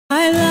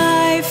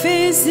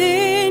is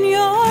in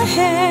your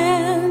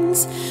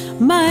hands.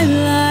 My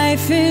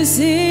life is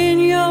in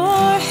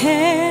your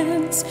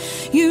hands.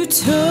 You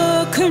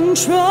took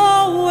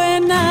control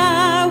when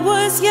I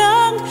was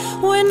young,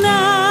 when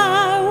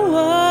I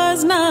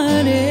was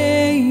not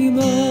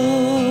able.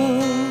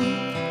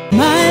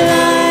 My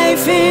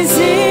life is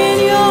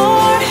in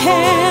your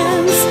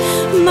hands.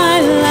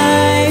 My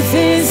life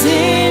is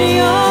in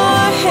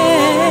your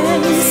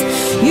hands.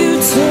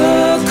 You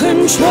took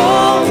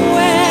control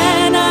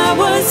when I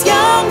was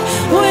young,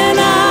 when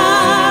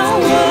I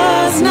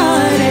was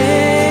not able.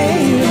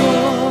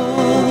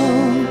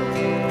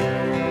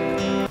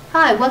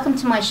 Hi, welcome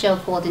to my show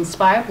called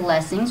Inspired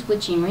Blessings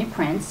with Jean Marie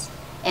Prince.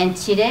 And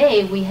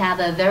today we have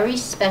a very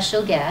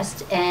special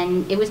guest,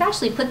 and it was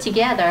actually put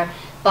together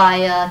by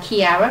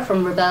Kiara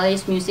from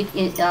Rebellious Music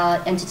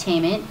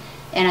Entertainment.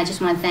 And I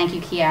just want to thank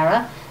you,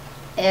 Kiara.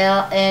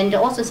 And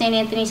also St.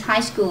 Anthony's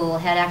High School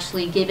had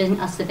actually given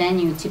us the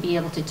venue to be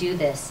able to do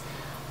this.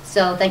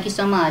 So thank you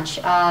so much.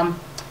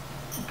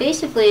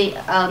 Basically,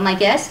 my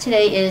guest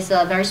today is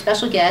a very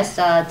special guest,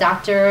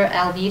 Dr.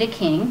 Alveda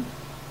King.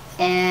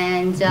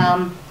 And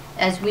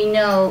as we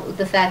know,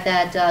 the fact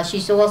that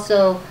she's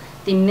also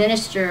the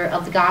minister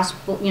of the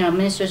gospel,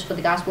 ministers for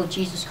the gospel of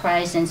Jesus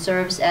Christ, and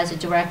serves as a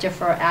director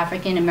for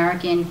African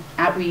American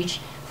outreach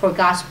for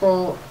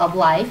Gospel of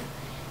Life.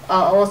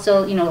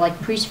 Also,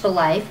 like Priest for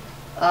Life.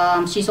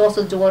 She's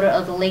also the daughter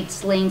of the late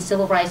slain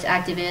civil rights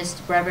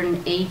activist,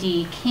 Reverend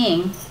A.D.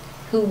 King,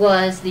 who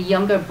was the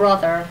younger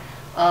brother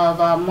of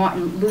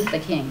Martin Luther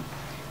King,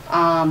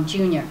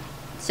 Jr.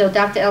 So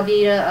Dr.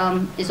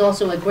 Alveda is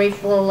also a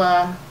grateful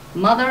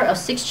mother of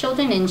 6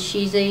 children, and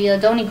she's a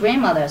doting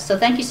grandmother. So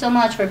thank you so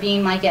much for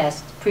being my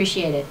guest.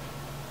 Appreciate it.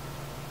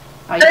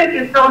 Thank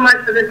you so much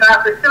for this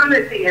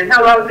opportunity, and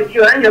hello to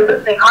you and your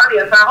listening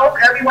audience. I hope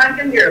everyone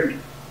can hear me.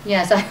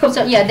 Yes, I hope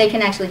so. Yeah, they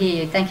can actually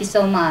hear you. Thank you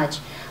so much.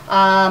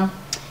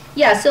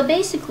 Yeah, so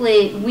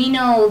basically, we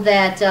know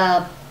that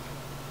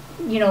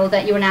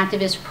that you're an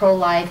activist for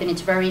pro-life, and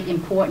it's very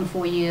important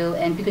for you,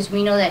 and because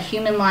we know that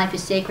human life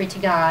is sacred to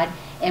God,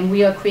 and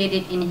we are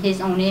created in His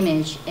own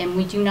image, and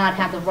we do not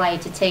have the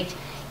right to take,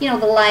 the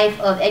life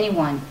of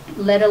anyone,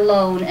 let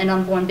alone an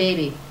unborn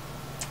baby.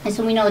 And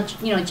so we know,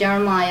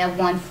 Jeremiah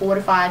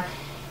 1:4-5,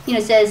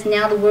 says,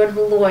 "Now the word of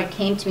the Lord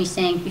came to me,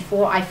 saying,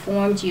 before I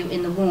formed you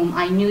in the womb,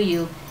 I knew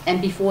you,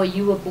 and before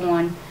you were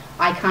born,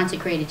 I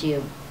consecrated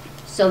you."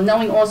 So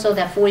knowing also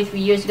that 43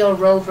 years ago,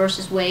 Roe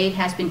versus Wade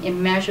has been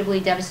immeasurably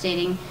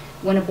devastating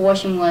when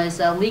abortion was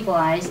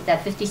legalized,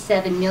 that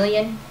 57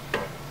 million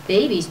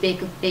babies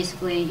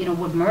basically,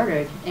 were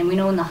murdered. And we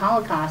know in the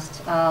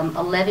Holocaust,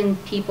 11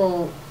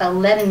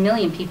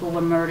 million people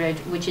were murdered,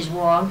 which is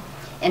wrong.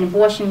 And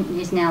abortion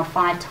is now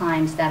 5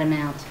 times that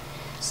amount.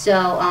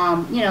 So,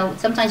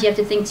 sometimes you have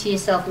to think to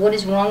yourself, what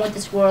is wrong with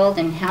this world,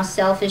 and how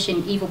selfish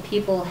and evil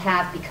people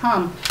have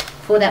become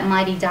for that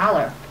mighty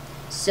dollar.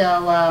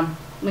 So,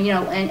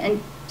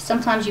 and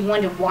sometimes you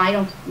wonder, why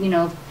don't,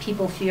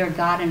 people fear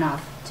God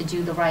enough to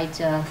do the right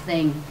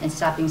thing and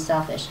stop being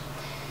selfish.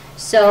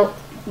 So,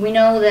 we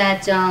know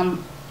that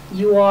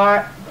you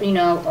are,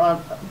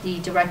 the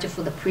director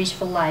for the Priest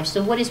for Life.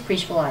 So what is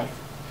Priest for Life?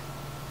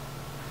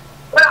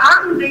 Well,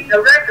 I'm the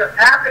director of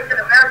African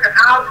American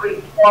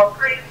outreach for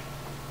Priest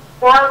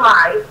for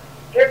Life.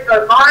 It's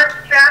a large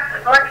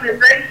Catholic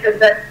organization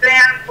that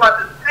stands for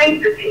the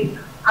sanctity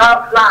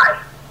of life.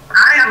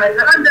 I am a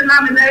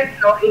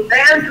non-denominational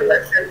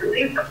evangelist and the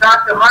niece of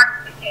Dr.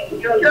 Martin Luther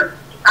King Jr.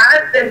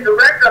 I've been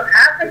director of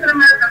African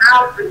American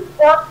outreach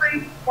for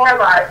Priest for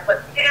Life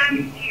for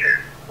 10 years.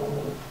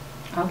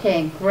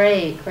 Okay,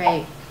 great.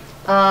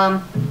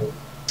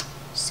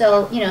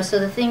 So, so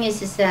the thing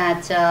is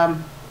that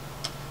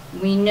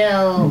we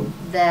know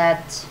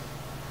that,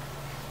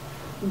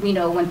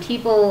 when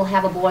people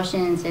have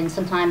abortions, and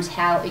sometimes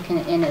how it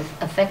can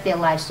affect their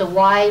life. So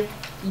why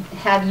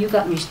have you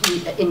gotten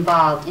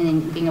involved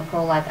in being a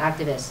pro-life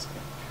activist?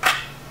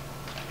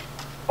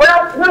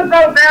 Well, we'll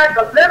go back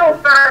a little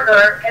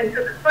further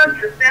into the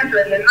 20th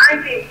century. In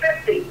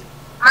 1950,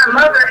 my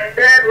mother and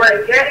dad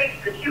were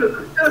engaged, and she was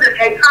a student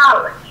in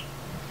college.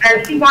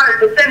 And she wanted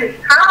to finish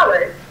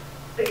college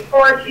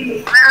before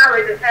she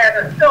married and had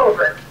her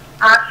children.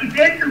 She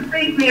did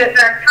conceive me at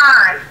that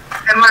time,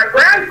 and my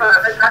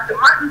grandfather, Dr.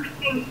 Martin Luther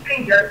King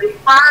Sr., the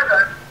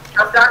father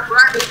of Dr.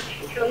 Martin Luther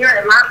King Jr.,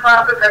 and my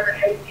father,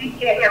 Reverend A.D.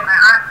 King, and my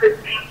aunt,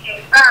 Christine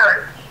King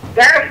Farris,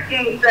 Daddy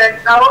King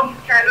said, no, you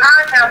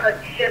cannot have a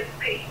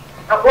DSP.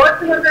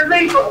 Abortion was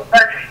illegal,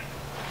 but...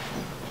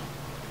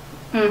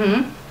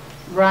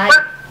 Right.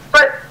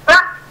 But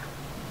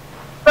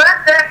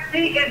that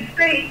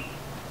DNC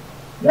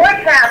would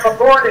have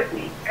aborted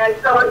me. And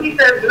so he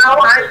says, no,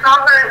 I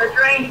saw her in a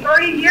dream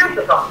 3 years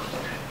ago.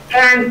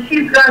 And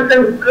she's going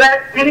to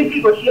bless many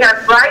people. She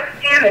has bright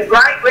skin and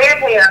bright red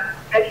hair,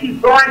 and she's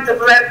going to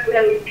bless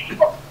many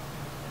people.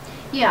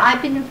 Yeah,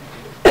 I've been,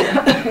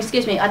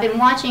 excuse me, I've been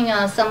watching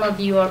some of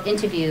your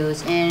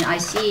interviews, and I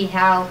see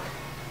how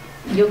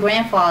your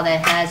grandfather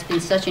has been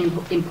such an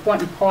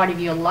important part of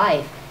your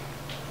life,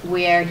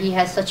 where he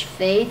has such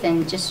faith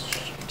and just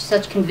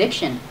such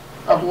conviction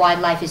of why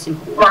life is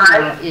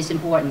is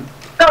important.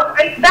 So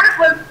that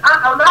was,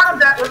 a lot of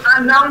that was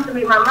unknown to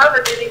me. My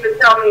mother didn't even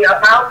tell me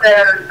about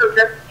that until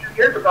just a few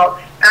years ago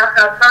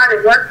after I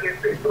started working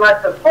to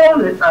like the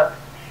fullness of it.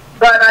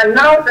 But I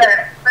know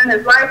that in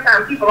his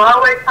lifetime, people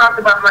always talked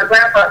about my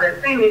grandfather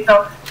and seen me.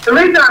 So the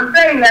reason I'm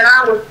saying that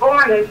I was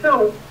born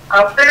into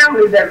a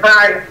family that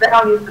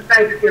values the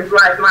sanctity of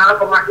life. My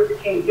Uncle Martin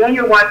Luther King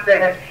Jr. once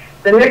said,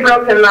 the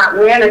Negro cannot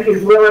win if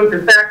he's willing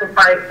to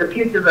sacrifice the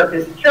futures of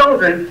his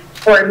children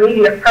for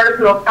immediate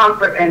personal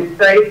comfort and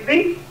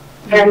safety.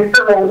 And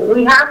so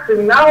we have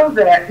to know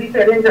that. He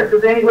said,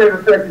 injustice anywhere,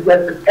 there's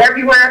justice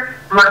everywhere.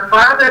 My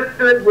father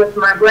stood with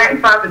my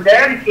grandfather,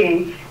 Daddy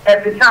King,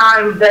 at the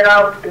time that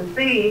I was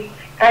conceived.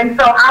 And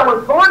so I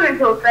was born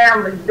into a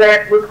family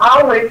that was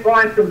always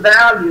going to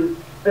value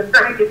the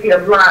sanctity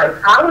of life.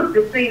 I was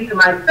deceived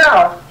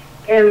myself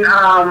in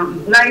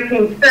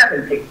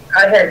 1970.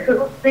 I had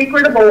two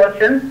secret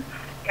abortions.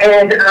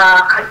 And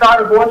I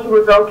thought abortion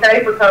was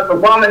okay because a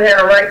woman had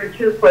a right to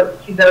choose what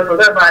she does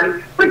with her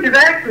body, which is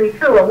actually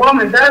true. A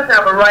woman does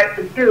have a right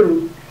to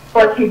choose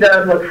what she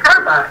does with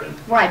her body.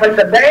 Right. But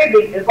the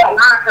baby is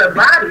not her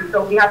body,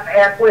 so we have to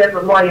ask where's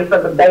the lawyer for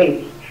the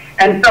baby.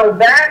 And so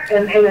that,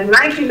 and in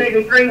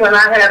 1983, when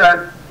I had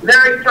a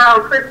very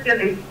strong Christian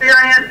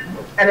experience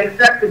and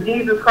accepted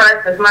Jesus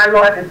Christ as my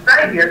Lord and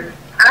Savior,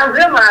 I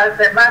realized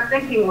that my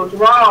thinking was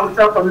wrong.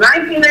 So from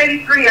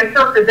 1983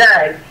 until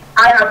today,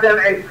 I have been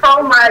a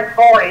pro-life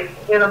voice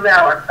in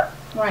America.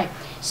 Right.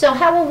 So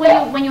how old were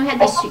you when you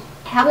had these?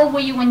 How old were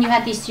you when you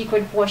had these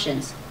secret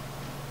abortions?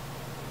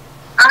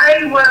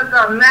 I was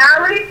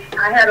married.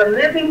 I had a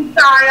living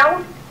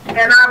child, and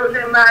I was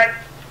in my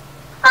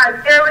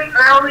very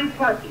early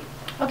 20s.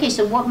 Okay.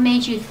 So what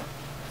made you,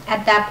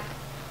 at that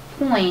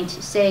point,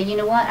 say, you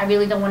know what, I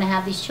really don't want to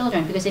have these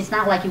children? Because it's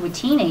not like you were a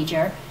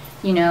teenager.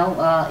 You know,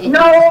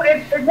 no,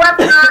 it was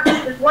not.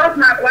 It was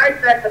not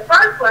like that. The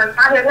first one,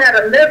 I had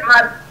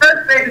my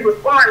first baby was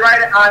born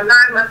right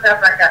 9 months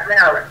after I got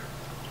married.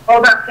 Oh,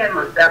 about 10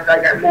 months after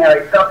I got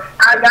married. So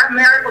I got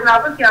married when I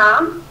was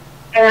young,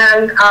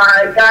 and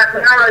I got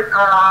married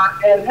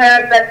and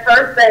had that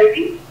first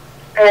baby.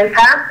 And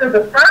after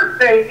the first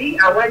baby,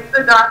 I went to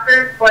the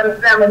doctor for an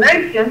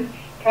examination,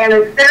 and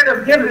instead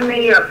of giving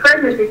me a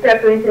pregnancy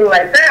test or anything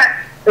like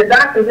that, the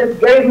doctor just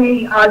gave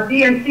me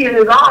DNC in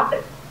his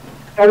office.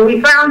 And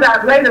we found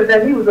out later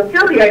that he was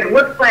affiliated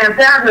with Planned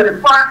Parenthood,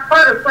 and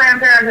part of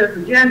Planned Parenthood's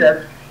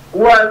agenda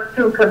was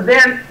to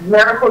convince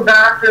medical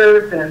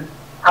doctors and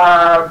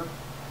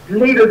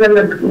leaders in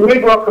the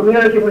Negro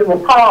community, we will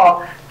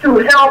call, to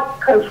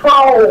help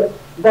control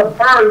the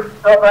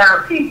birth of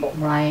our people.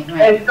 Right.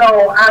 And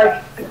so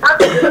I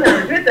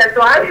did that,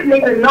 so I didn't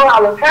even know I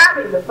was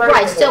having the first.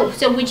 Right.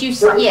 So would you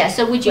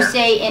So would you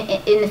say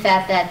in the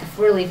fact that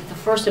really the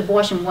first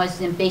abortion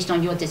wasn't based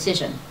on your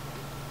decision?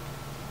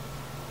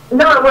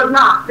 No, it was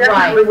not.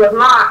 Definitely was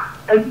not.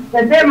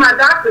 And then my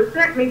doctor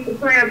sent me to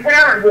Planned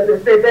Parenthood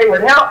and said they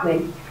would help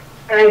me.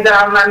 And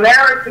my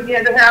marriage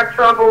began to have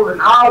trouble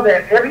and all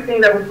that, everything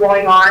that was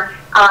going on.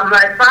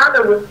 My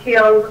father was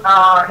killed,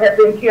 had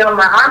been killed.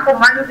 My uncle,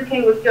 Martin Luther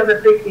King, was killed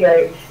at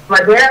 68.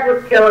 My dad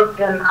was killed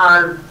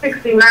in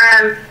 69,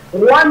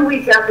 1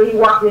 week after he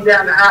walked me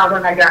down the aisle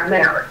when I got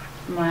married.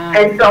 Wow.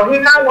 And so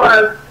here I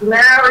was,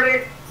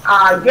 married,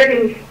 trying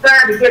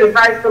to get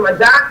advice from a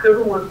doctor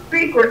who was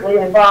secretly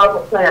involved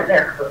with Planned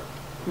Parenthood.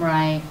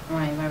 Right.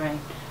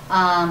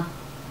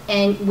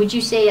 And would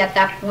you say at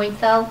that point,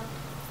 though,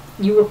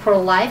 you were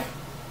pro-life?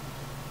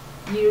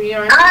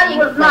 I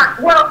was not.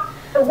 Well,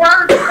 the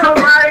word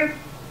pro-life,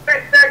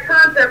 that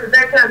concept at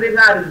that time did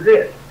not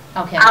exist.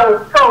 Okay. I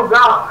was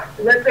pro-God.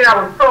 Let's say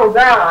I was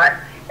pro-God.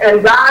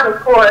 And God,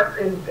 of course,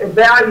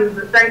 values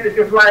the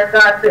sanctity of life.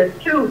 God says,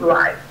 choose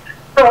life.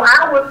 So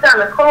I was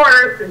kind of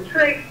coerced and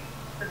tricked.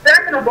 The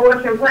second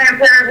abortion, Planned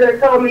Parenthood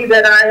told me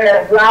that I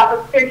had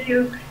glaucous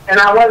tissue and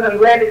I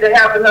wasn't ready to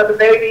have another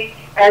baby.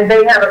 And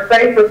they had a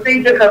safe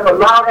procedure because a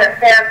law had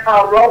passed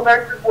called Roe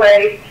versus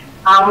Wade.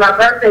 My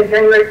birthday,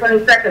 January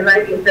 22nd,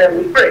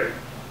 1973.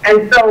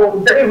 And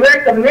so they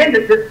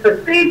recommended this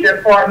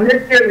procedure for a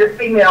mysterious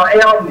female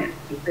ailment,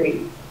 you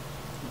see.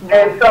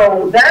 And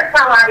so that's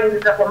how I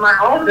ended up with my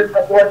own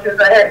abortions.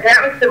 I had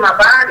damage to my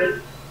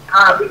body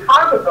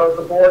because of those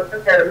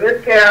abortions. I had a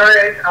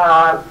miscarriage,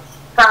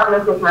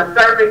 problems with my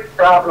cervix,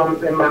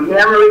 problems in my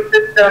memory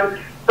system.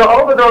 So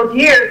over those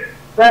years,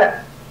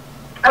 but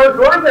I was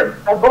going to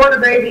abort a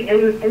baby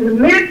in the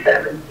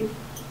mid-70s.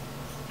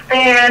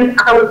 And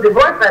I was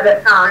divorced by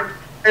that time.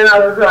 And I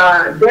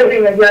was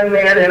dating a young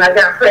man, and I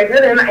got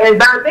pregnant. And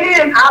by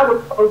then, I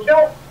was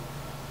pro-choice.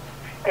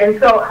 And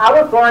so I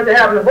was going to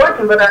have an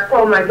abortion, but I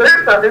told my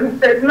grandfather, and he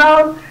said,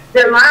 no,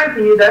 they're lying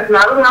to you. That's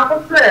not a lump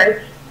of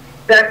flesh.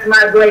 That's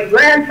my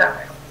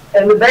great-grandchild.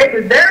 And the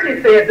baby's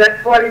daddy said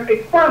that's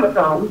 46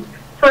 chromosomes,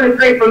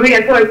 23 from me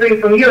and 23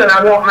 from you, and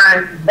I want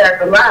mine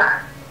back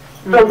alive.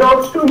 Mm-hmm. So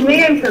those two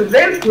men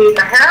convinced me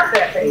to have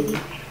that baby.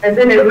 And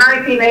then in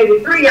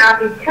 1983, I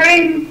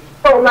became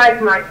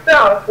pro-life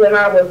myself when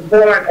I was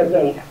born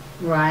again.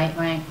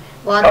 Right.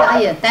 Well, I'll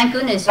tell you, thank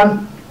goodness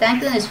thank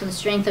goodness for the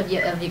strength of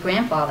your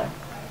grandfather.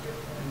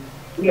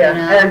 Yeah, You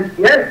know? and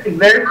yes, he's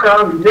very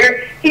strong.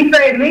 He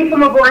saved me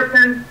from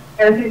abortion,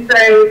 and he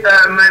saved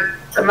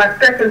my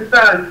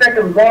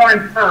second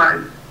born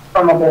son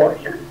from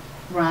abortion.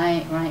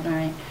 Right.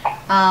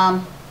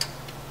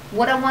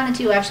 What I want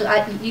to do, actually,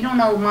 you don't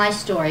know my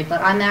story, but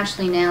I'm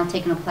actually now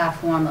taking a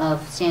platform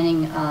of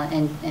standing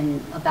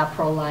and about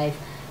pro-life,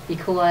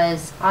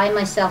 because I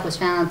myself was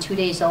found 2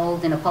 days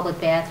old in a public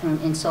bathroom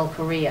in Seoul,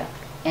 Korea,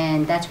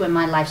 and that's where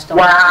my life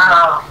started.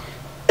 Wow.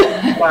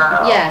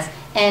 Wow. Yes,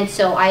 and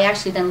so I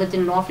actually then lived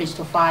in an orphanage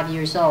till 5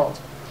 years old.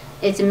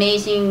 It's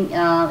amazing,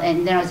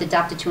 and then I was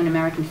adopted to an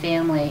American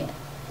family.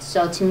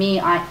 So to me,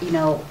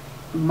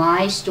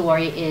 my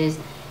story is,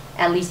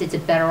 at least it's a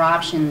better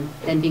option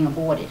than being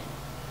aborted.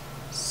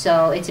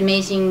 So it's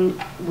amazing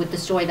with the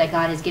story that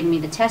God has given me,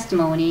 the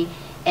testimony,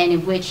 and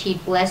in which He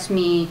blessed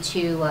me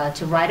to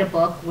write a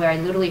book where I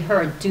literally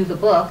heard, do the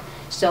book.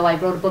 So I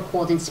wrote a book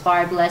called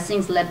Inspired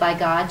Blessings, led by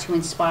God to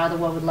inspire the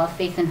world with love,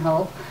 faith, and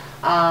hope.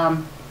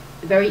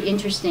 Very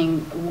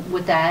interesting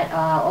with that,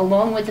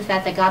 along with the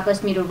fact that God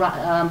blessed me to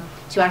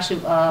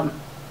actually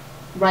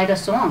write a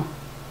song,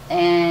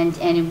 and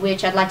in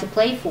which I'd like to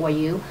play for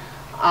you.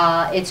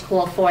 It's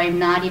called For I'm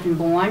Not Even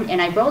Born,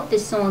 and I wrote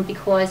this song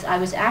because I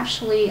was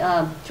actually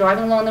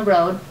driving along the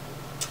road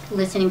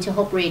listening to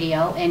Hope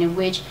Radio, and in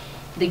which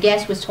the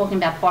guest was talking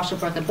about partial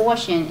birth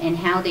abortion, and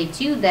how they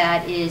do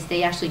that is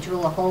they actually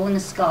drill a hole in the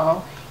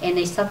skull and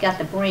they suck out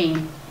the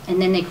brain, and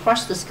then they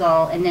crush the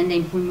skull, and then they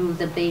remove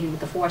the baby with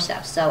the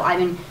forceps. So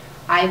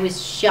I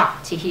was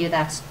shocked to hear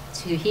that.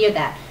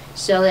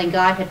 So then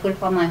God had put it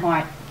upon my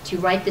heart to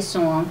write this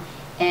song,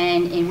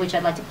 and in which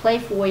I'd like to play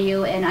for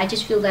you. And I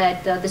just feel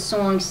that the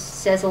song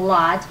says a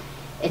lot.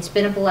 It's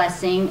been a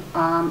blessing,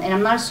 and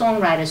I'm not a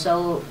songwriter,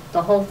 so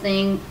the whole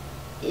thing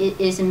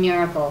is a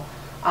miracle.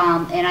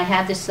 And I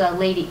have this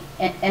lady,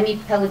 Emmy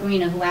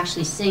Pellegrino, who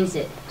actually sings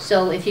it.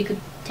 So if you could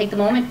take the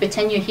moment,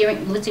 pretend you're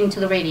listening to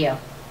the radio.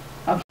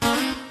 Okay.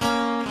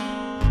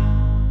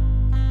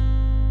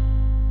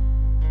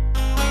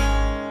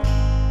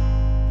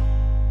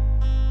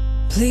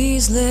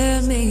 Please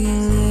let me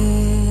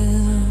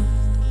live,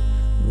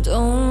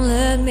 don't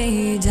let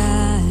me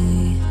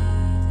die.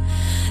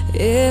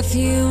 If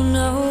you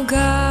know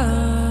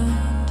God,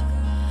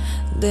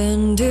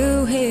 then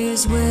do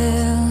His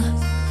will.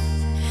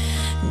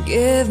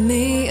 Give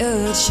me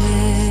a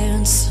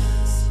chance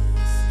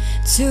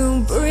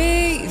to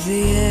breathe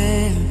the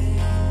air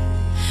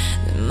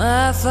that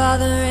my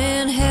Father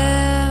in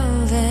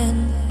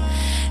heaven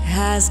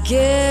has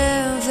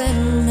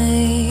given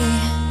me.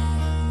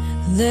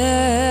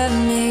 Let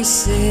me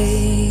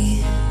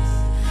see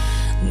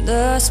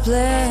the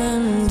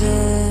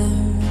splendor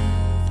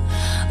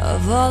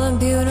of all the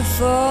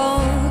beautiful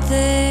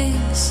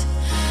things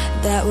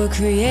that were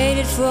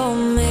created for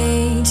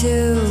me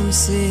to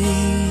see.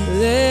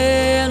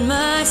 Let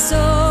my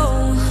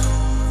soul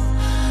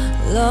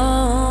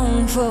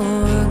long for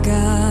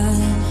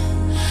God,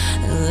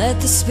 and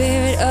let the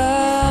Spirit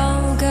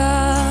of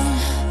God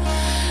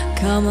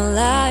come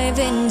alive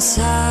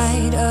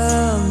inside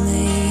of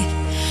me.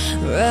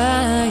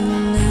 Right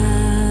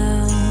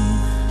now,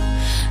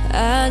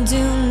 I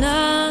do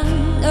not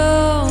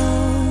know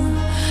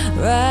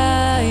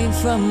right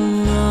from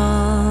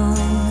wrong,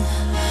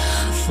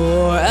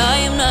 for I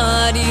am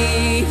not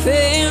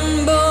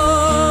even born.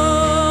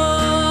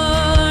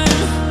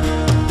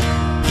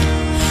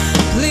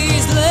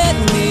 Please let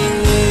me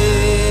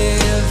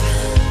live,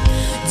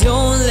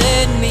 don't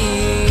let me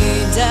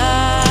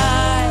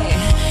die.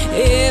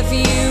 If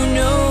you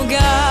know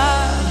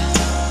God,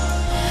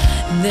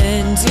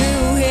 then do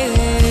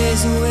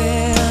His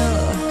will.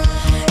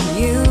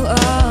 You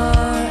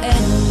are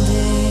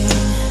ending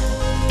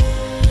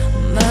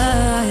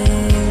my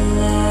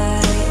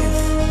life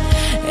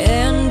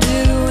and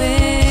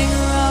doing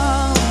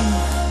wrong,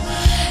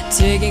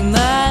 taking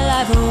my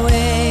life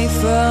away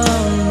from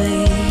me.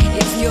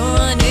 If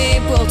you're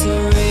unable to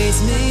raise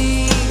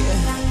me,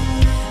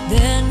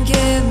 then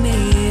give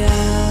me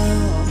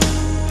out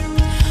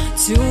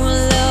to a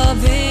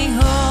loving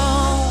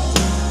home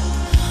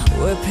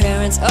where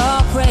parents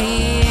are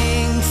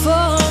praying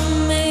for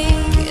me.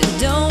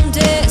 Don't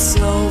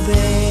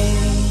disobey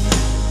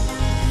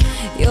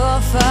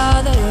your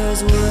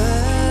Father's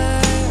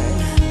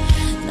word,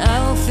 and I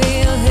will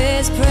feel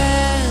His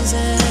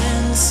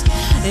presence,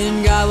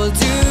 and God will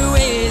do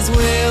His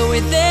will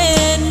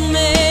within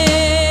me.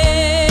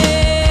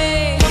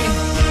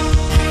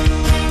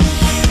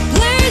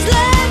 Please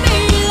let me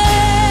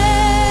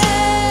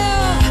live,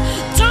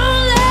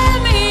 don't let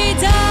me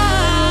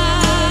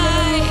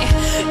die.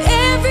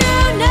 If you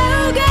know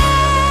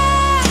God,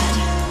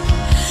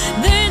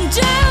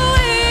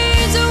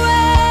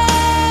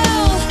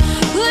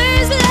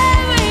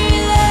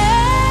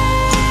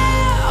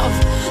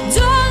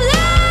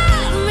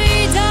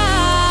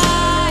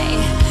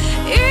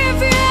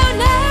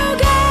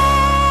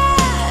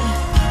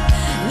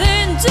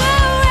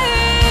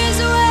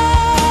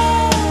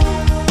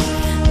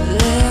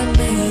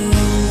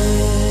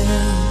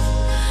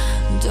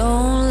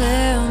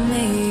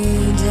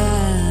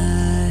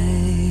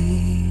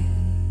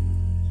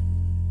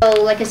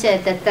 like I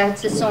said,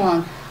 that's the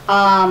song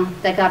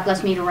that God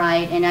blessed me to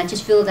write, and I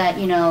just feel that,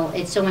 you know,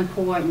 it's so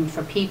important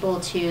for people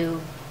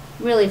to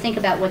really think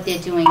about what they're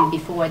doing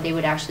before they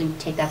would actually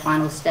take that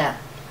final step.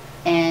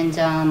 And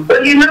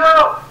but you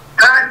know,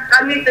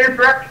 I need to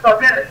interrupt you for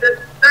a minute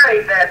just to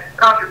say that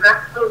God is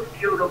absolutely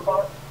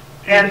beautiful.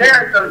 And there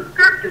are some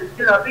scriptures,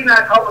 you know, be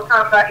not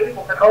overcome by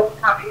evil, but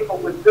overcome evil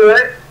with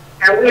good.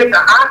 And we have to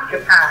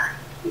occupy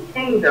the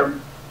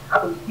kingdom,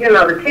 you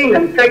know, the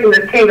kingdom, taking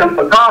the kingdom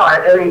for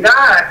God. And in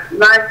God,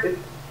 life is,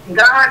 in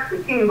God,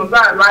 the kingdom of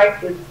God,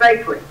 life is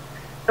sacred.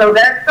 So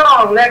that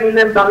song, Let Me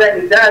Live, Don't Let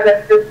Me Die,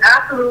 that's just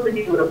absolutely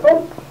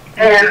beautiful.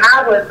 And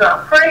I was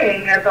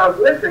praying as I was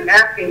listening,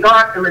 asking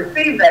God to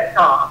receive that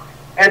song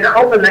and to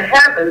open the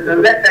heavens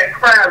and let that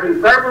cry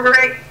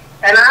reverberate.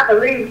 And I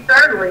believe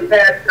certainly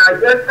that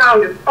your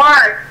song is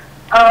part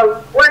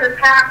of what is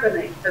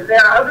happening. Because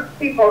there are other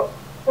people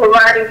who are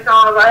writing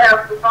songs. I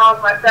have some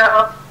songs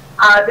myself.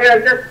 There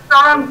are just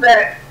songs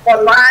that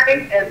for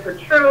life and for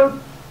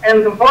truth.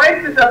 And the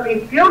voices of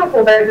these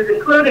beautiful babies,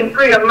 including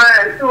 3 of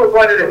mine, 2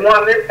 aborted and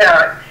 1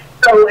 miscarried.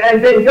 So,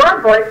 and then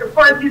your voice, of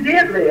course, you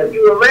did live.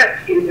 You were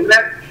rescued, and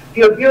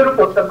you're a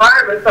beautiful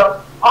survivor.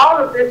 So all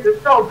of this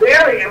is so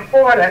very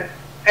important.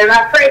 And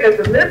I pray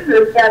that the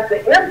listeners got the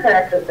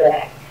impact of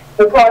that,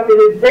 because it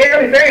is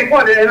very, very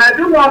important. And I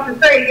do want to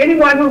say,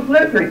 anyone who's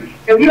listening,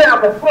 if you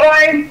have a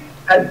poem,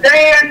 a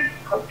dance,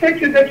 a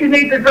picture that you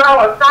need to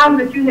draw, a song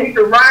that you need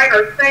to write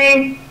or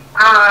sing,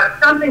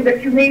 something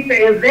that you need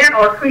to invent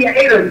or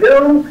create or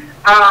do,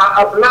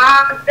 a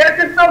blog.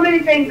 There's just so many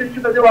things that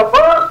you can do. A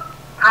book,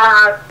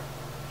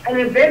 an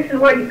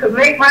invention where you can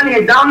make money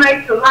and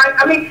donate to life.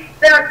 I mean,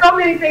 there are so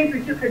many things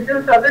that you can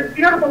do. So this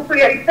beautiful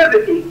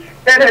creativity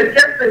that has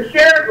just been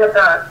shared with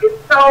us is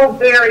so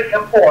very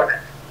important.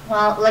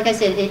 well, like I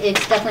said,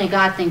 it's definitely a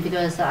God thing,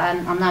 because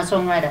I'm not a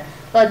songwriter.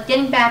 But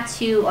getting back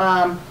to,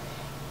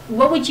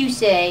 what would you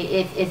say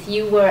if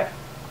you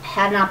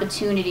had an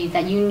opportunity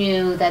that you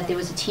knew that there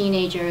was a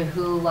teenager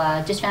who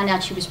just found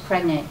out she was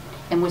pregnant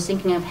and was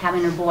thinking of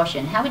having an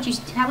abortion? How would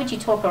you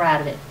talk her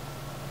out of it?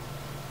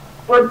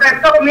 Well,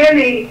 there's so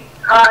many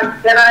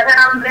that I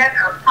have met,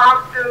 I've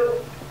talked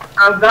to,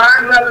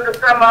 godmothers of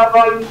some of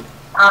them,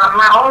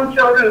 my own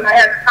children. I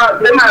had to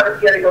talk them out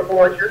of getting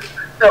abortions.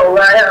 So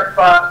I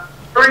have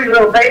 3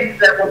 little babies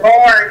that were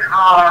born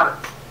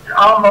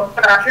almost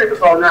 5 years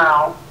ago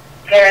now.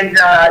 And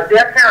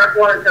their parents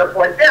wanted to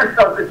abort them.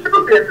 So the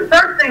truth is, the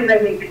first thing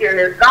they need to hear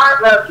is,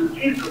 God loves you,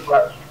 Jesus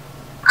loves you,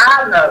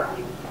 I love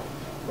you,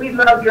 we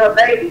love your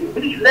baby,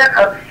 we let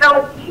us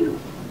help you.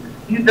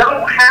 You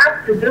don't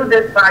have to do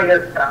this by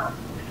yourself.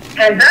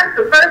 And that's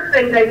the first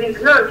thing they need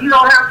to know, is you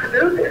don't have to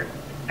do this.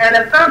 And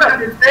if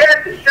somebody's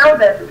there to show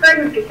that, the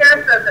pregnancy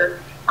care centers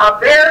are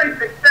very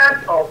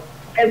successful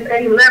in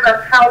saying, let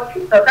us help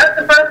you. So that's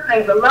the first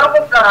thing. The love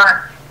of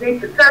God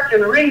needs to touch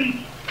and reach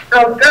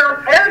those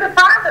girls and the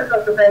fathers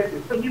of the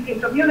babies, so you can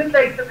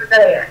communicate to the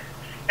dad.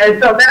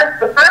 And so that's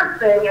the first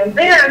thing. And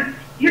then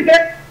you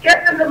get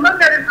them to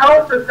look at an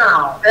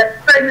ultrasound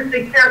at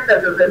pregnancy care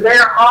centers, and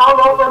they're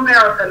all over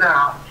America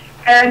now.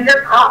 And just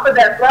offer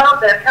that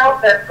love, that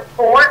help, that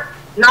support,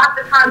 not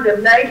the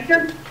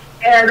condemnation.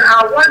 And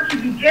once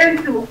you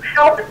begin to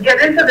help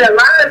get into their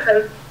lives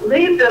and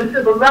lead them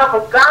to the love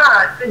of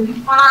God, then you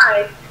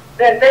find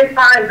that they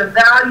find the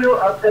value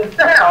of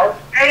themselves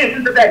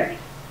and the baby.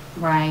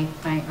 Right.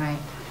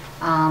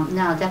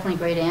 No, definitely a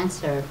great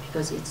answer,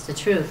 because it's the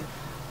truth.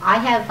 I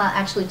have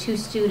actually 2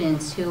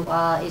 students who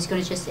is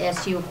going to just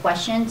ask you a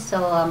question,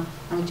 so I'm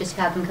going to just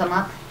have them come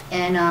up.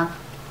 And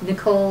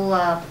Nicole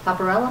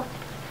Paparella,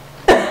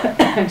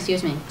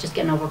 excuse me, just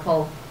getting over a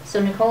cold.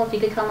 So Nicole, if you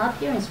could come up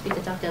here and speak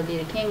to Dr.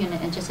 Alveda King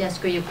and just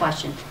ask her your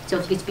question. So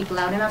if you could speak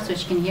loud enough so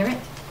she can hear it.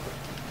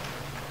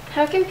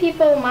 How can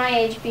people my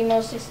age be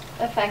most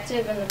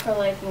effective in the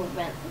pro-life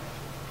movement?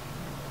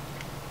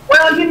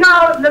 Well, you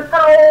know,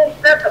 Nicole,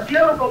 that's a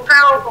beautiful,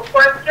 powerful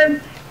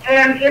question.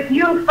 And if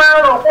you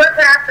follow what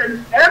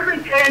happens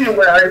every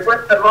January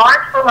with the March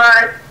for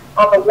Life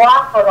or the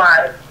Walk for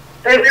Life,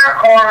 there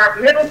are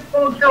middle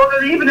school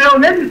children, even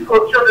elementary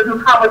school children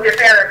who come with their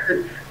parents,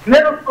 and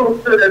middle school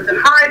students and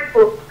high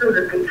school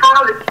students and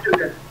college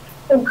students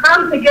who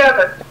come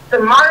together to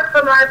March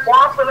for Life,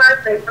 Walk for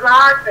Life. They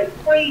blog, they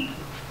tweet,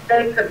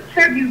 they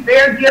contribute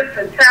their gifts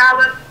and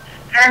talents.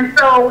 And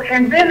so,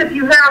 and then if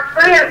you have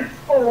friends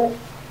who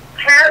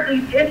have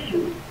these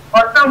issues,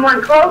 or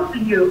someone close to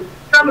you,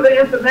 some of the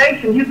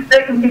information,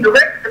 they can be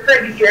directed to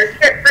pregnancy care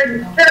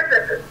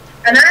centers.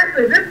 And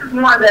actually, this is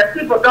one that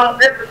people don't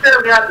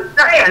necessarily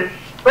understand.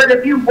 But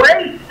if you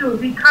wait to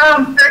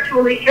become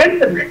sexually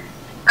intimate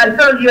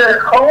until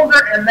you're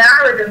older and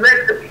married and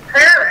ready to be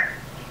parents,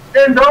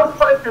 then those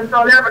questions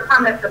don't ever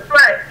come into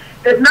play.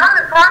 It's not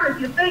as hard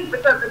as you think,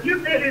 because if you're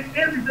busy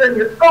doing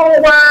your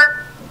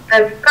schoolwork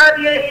and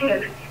studying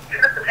and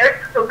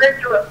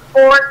extracurricular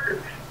sports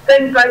and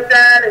things like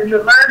that, and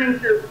you're learning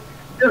to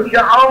do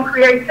your own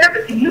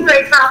creativity, you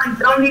may probably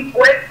don't need to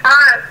waste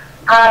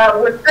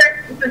time with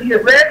sex until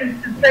you're ready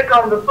to take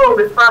on the full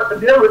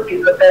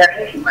responsibilities of that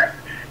anyway.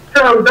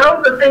 So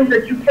those are things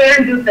that you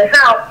can do to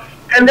help.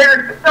 And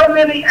there's so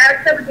many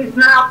activities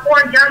now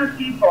for young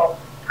people.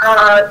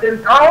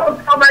 There's all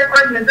the pro-life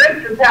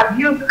organizations have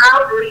youth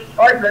outreach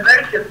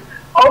organizations.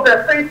 Over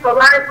at Free for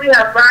Life, we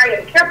have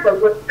Brian Kipper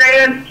with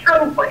Stand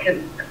True, for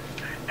instance.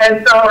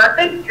 And so I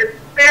think it's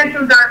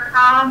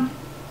standtrue.com,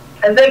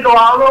 and they go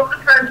all over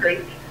the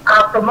country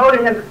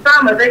promoting in the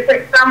summer. They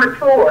take summer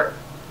tours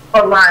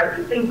for life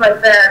and things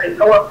like that and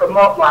go up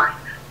promote life.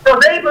 So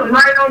they even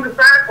write on the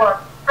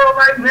sidewalk,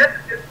 pro-life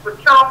messages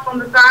with chalk on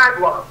the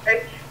sidewalk.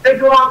 They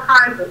do all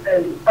kinds of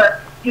things. But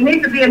you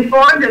need to be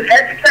informed and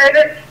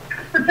educated.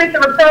 This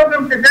particular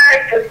program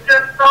today is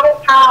just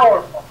so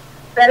powerful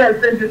that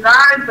has been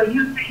designed for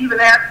you to even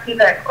ask me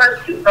that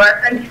question. So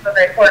I thank you for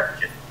that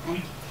question.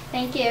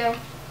 Thank you.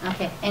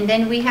 Okay, and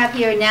then we have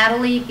here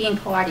Natalie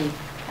Biancardi.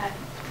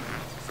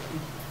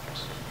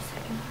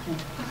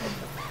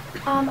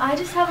 I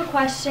just have a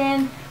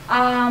question.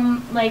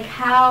 Like,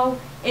 how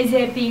is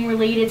it being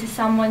related to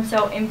someone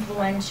so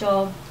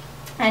influential,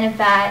 and if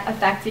that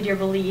affected your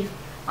belief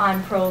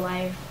on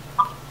pro-life?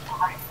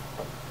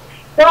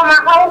 Well, my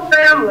whole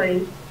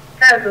family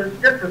has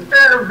just a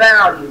set of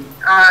values.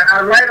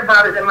 I write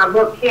about it in my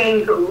book,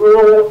 King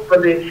Rules. For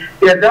the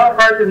adult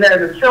version,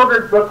 there's a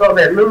children's book over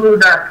at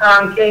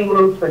lulu.com, King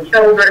Rules for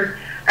Children.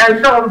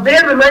 And so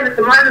being related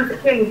to Martin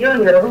Luther King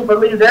Jr., who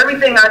believes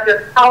everything I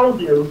just told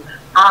you,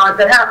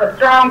 to have a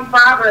strong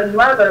father and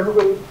mother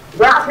who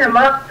brought him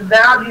up to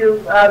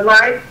value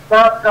life,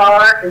 love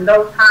God, and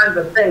those kinds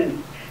of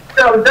things.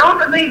 So don't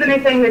believe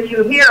anything that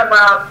you hear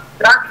about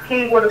Dr.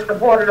 King would have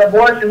supported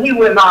abortion. He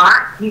would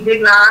not. He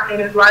did not in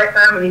his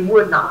lifetime, and he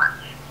would not.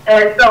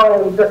 And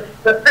so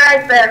the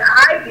fact that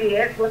I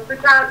did was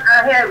because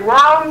I had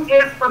wrong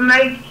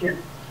information.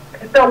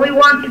 And so we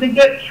want you to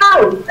get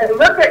truth and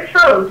look at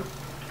truth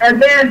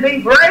and then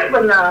be brave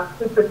enough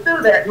to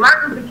pursue that.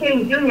 Martin Luther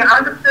King Jr.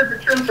 understood the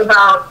truth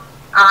about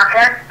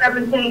Acts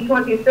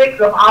 17:26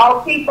 of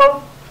all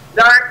people.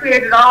 God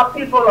created all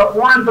people of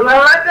one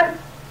blood.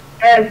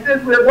 And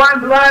since we're one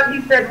blood,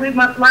 he said we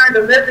must learn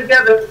to live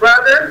together as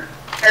brothers.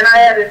 And I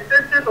added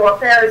sisters or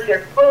perish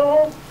as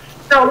fools.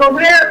 So when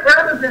we're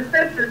brothers and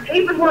sisters,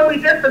 even when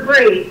we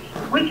disagree,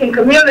 we can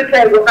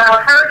communicate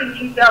without hurting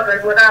each other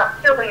and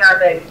without killing our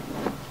babies.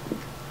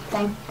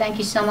 Thank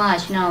you so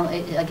much. No,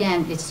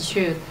 again, it's the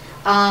truth.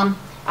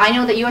 I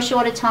know that you're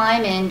short of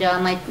time, and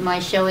my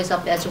show is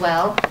up as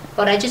well.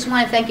 But I just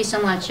want to thank you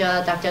so much,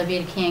 Dr.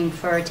 Alveda King,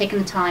 for taking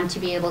the time to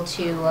be able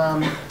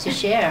to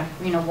share,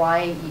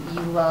 why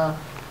you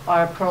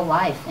are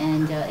pro-life,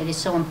 and it is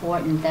so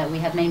important that we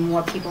have many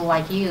more people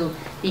like you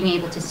being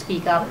able to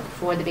speak up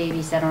for the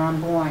babies that are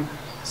unborn.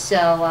 So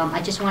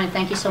I just want to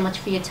thank you so much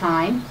for your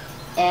time.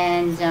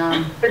 And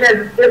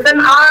it's an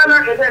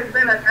honor. It has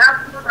been an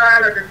absolute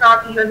honor to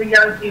talk to you and the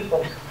young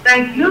people.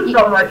 Thank you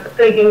so much for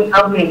thinking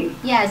of me.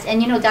 Yes,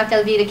 and Dr.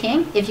 Alveda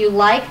King, if you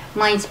like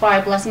my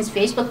Inspired Blessings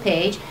Facebook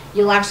page,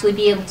 you'll actually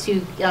be able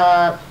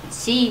to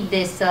see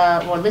this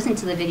or listen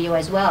to the video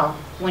as well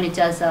when it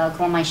does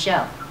go on my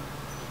show.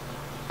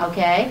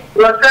 Okay?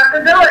 We'll try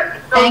to do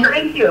it. So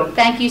thank you.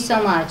 Thank you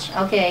so much.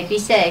 Okay, be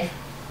safe.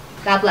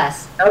 God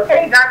bless.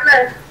 Okay, God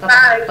bless.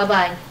 Bye.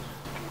 Bye-bye.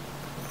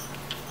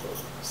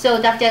 So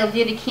Dr.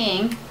 Alveda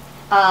King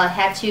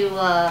had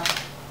to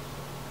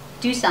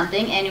do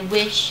something, and in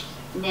which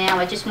now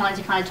I just wanted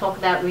to kind of talk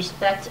about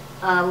Respect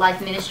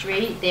Life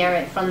Ministry.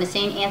 They're from the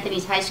St.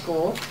 Anthony's High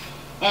School,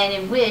 and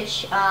in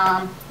which,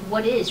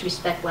 what is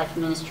Respect Life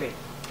Ministry?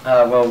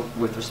 Well,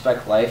 with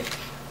Respect Life,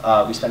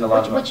 we spend a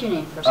lot of... What's your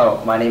name first?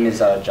 Oh, my name is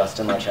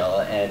Justin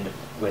Lachella, and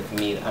with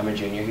me, I'm a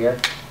junior here.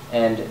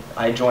 And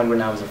I joined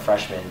when I was a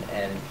freshman,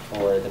 and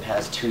for the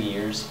past 2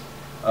 years,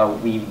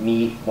 we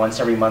meet once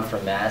every month for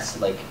Mass,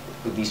 like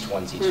at least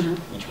once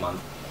each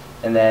month.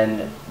 And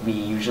then we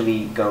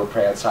usually go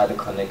pray outside the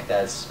clinic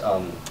that's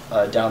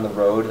down the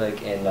road,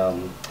 like in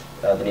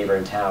the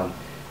neighboring town.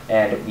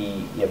 And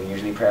we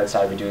usually pray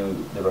outside, we do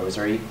the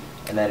rosary,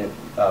 and then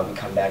we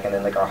come back, and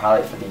then like our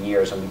highlight for the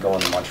year is when we go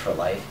on the March for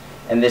Life.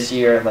 And this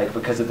year, like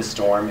because of the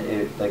storm,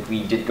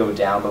 we did go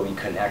down, but we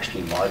couldn't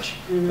actually march.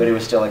 But it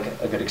was still like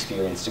a good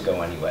experience to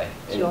go anyway.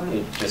 Sure.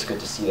 It's just good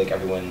to see like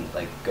everyone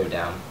like go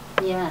down.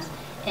 Yes.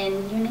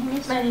 And your name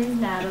is? My name is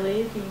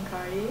Natalie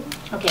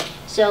Biancardi. Okay,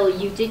 so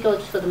you did go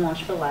for the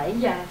March for Life.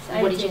 Yes, I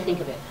did. What did you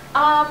think of it?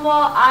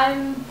 Well,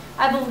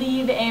 I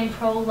believe in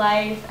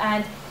pro-life,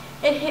 and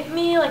it hit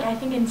me like I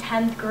think in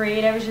 10th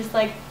grade. I was just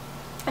like,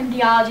 in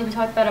theology we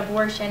talked about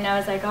abortion, and I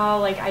was like, oh,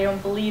 like I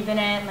don't believe in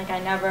it, and like I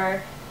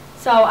never.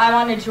 So I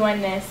wanted to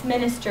join this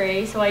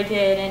ministry, so I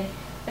did, and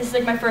this is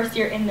like my first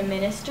year in the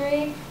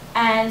ministry,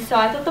 and so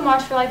I thought the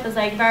March for Life was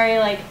like very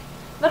like.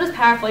 I thought it was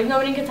powerful, even though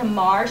we didn't get to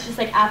march, just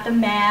like at the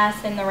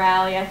Mass and the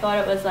rally, I thought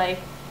it was like,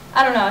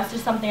 I don't know, it's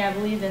just something I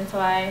believed in, so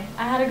I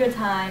had a good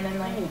time, and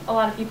like a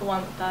lot of people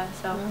went with us,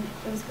 so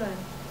it was good.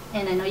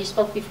 And I know you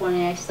spoke before and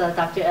I asked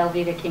Dr.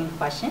 Alveda King a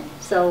question.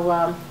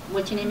 So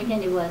what's your name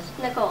again? It was?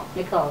 Nicole.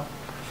 Nicole.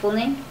 Full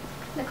name?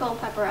 Nicole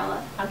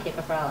Pepperella. Okay,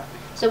 Pepperella.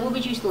 So what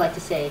would you like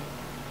to say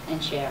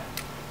and share?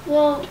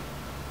 Well,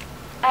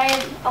 I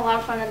had a lot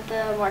of fun at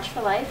the March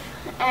for Life,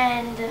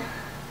 and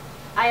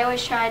I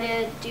always try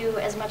to do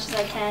as much as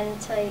I can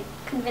to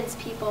convince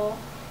people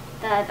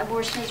that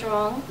abortion is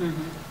wrong.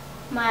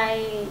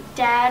 My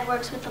dad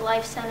works with the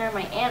Life Center,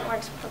 my aunt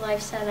works with the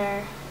Life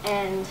Center,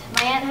 and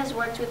my aunt has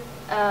worked with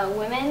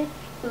women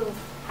who've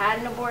had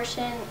an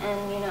abortion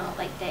and, you know,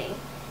 like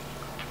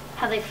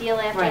how they feel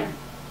after. Right.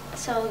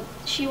 So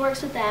she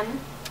works with them,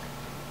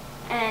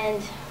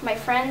 and my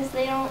friends,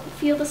 they don't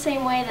feel the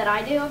same way that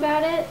I do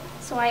about it,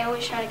 so I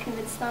always try to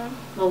convince them.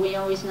 Well, we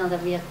always know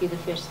that we have to be the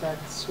fish that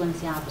swims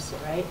the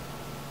opposite, right?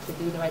 To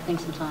do the right thing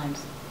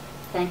sometimes.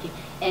 Thank you.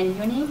 And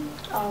your name?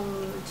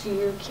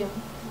 Jiu Kim.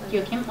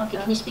 Jiu Kim? Okay,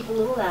 can you speak a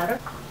little louder?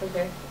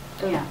 Okay.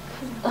 Yeah.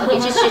 Okay,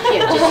 just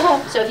you.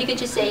 So if you could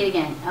just say it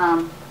again,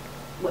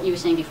 what you were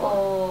saying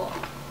before.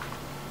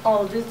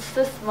 This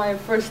is my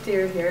first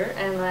year here,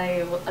 and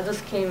I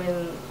just came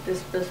in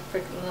this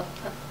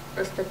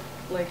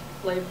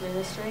life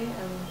ministry,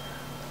 and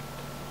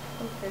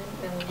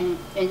okay.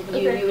 And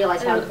you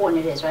realize how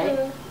important it is,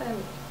 right?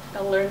 I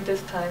learned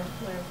this time.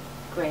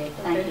 Great,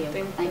 thank Okay, you.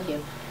 thank Thank you.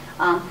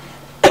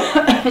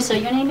 So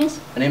your name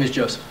is? My name is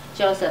Joseph.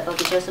 Joseph.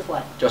 Okay, Joseph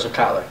what? Joseph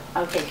Cotler.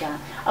 Okay, John.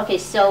 Okay,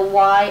 so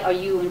why are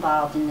you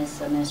involved in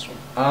this ministry?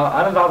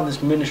 I'm involved in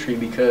this ministry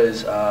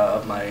because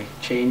of my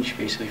change,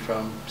 basically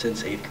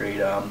since 8th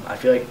grade. I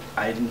feel like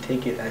I didn't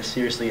take it as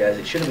seriously as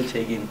it should have been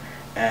taken,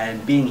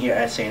 and being here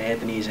at St.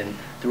 Anthony's and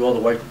through all the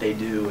work that they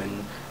do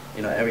and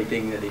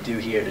everything that they do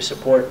here to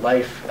support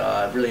life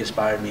really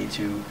inspired me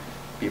to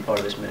be a part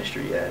of this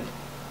ministry and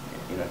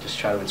just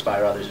try to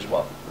inspire others as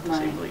well with the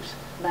same beliefs.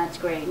 That's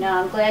great. No,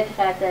 I'm glad the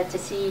fact that to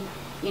see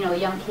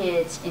young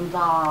kids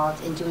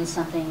involved in doing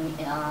something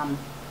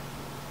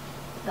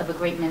of a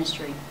great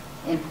ministry,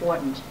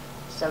 important.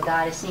 So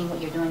God is seeing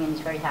what you're doing and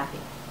He's very happy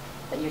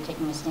that you're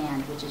taking a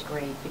stand, which is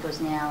great, because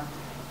now,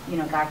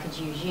 God could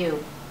use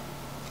you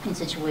in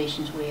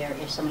situations where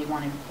if somebody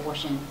wanted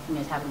abortion,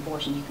 to have an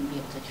abortion, you can be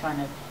able to try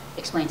to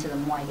explain to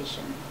them why they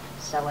shouldn't.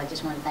 So I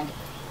just want to thank you.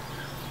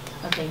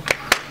 Okay.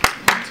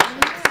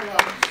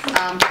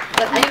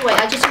 But anyway,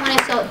 I just want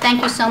to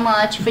thank you so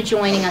much for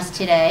joining us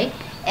today.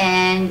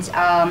 And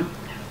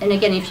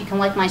again, if you can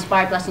like my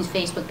Inspired Blessings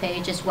Facebook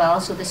page as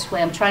well, so this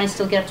way I'm trying to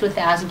still get up to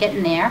 1,000,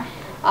 getting there.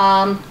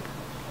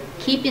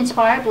 Keep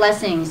Inspired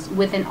Blessings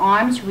within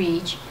arm's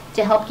reach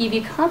to help give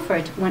you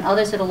comfort when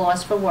others are at a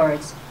loss for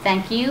words.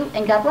 Thank you,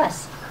 and God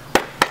bless.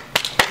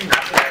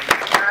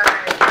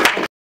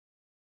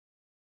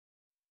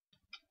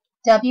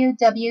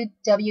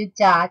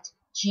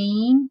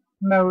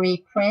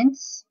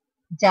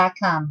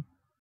 www.jeanmarieprince.com.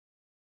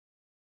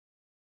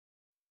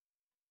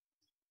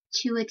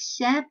 To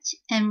accept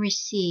and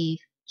receive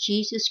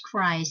Jesus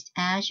Christ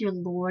as your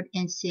Lord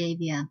and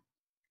Savior,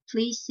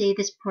 please say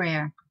this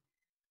prayer.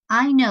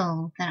 I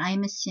know that I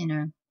am a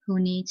sinner who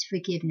needs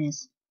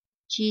forgiveness.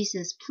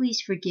 Jesus, please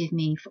forgive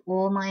me for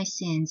all my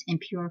sins and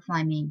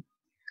purify me.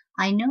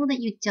 I know that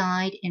you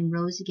died and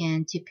rose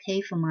again to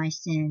pay for my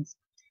sins.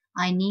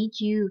 I need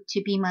you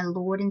to be my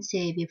Lord and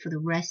Savior for the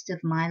rest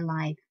of my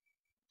life.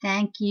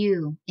 Thank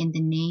you in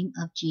the name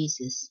of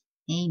Jesus.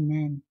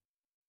 Amen.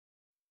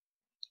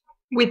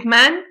 With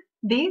man,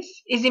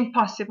 this is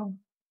impossible,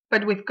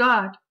 but with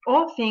God,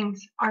 all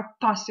things are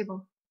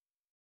possible.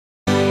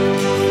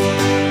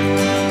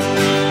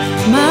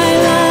 My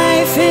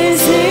life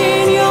is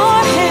in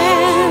your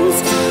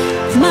hands.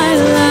 My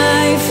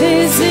life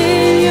is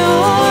in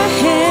your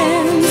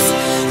hands.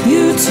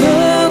 You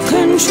took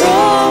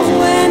control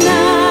when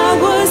I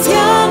was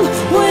young,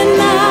 when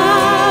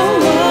I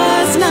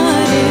was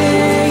not able.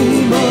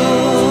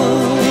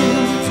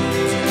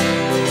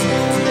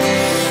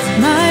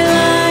 My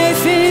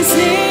life is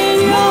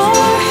in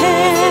your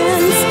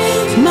hands.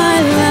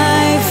 My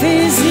life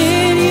is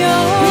in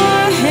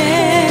your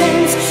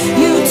hands.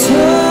 You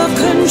took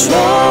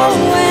control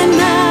when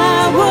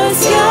I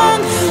was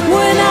young,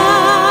 when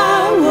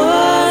I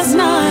was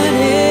not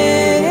able.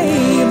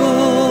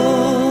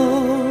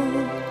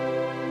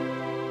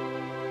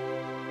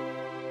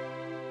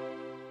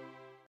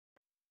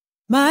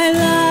 My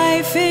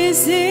life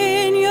is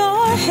in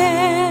your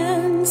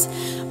hands.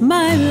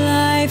 My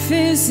life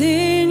is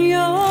in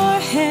your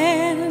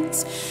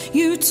hands.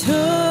 You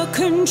took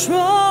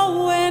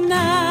control when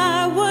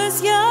I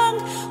was young,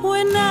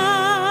 when I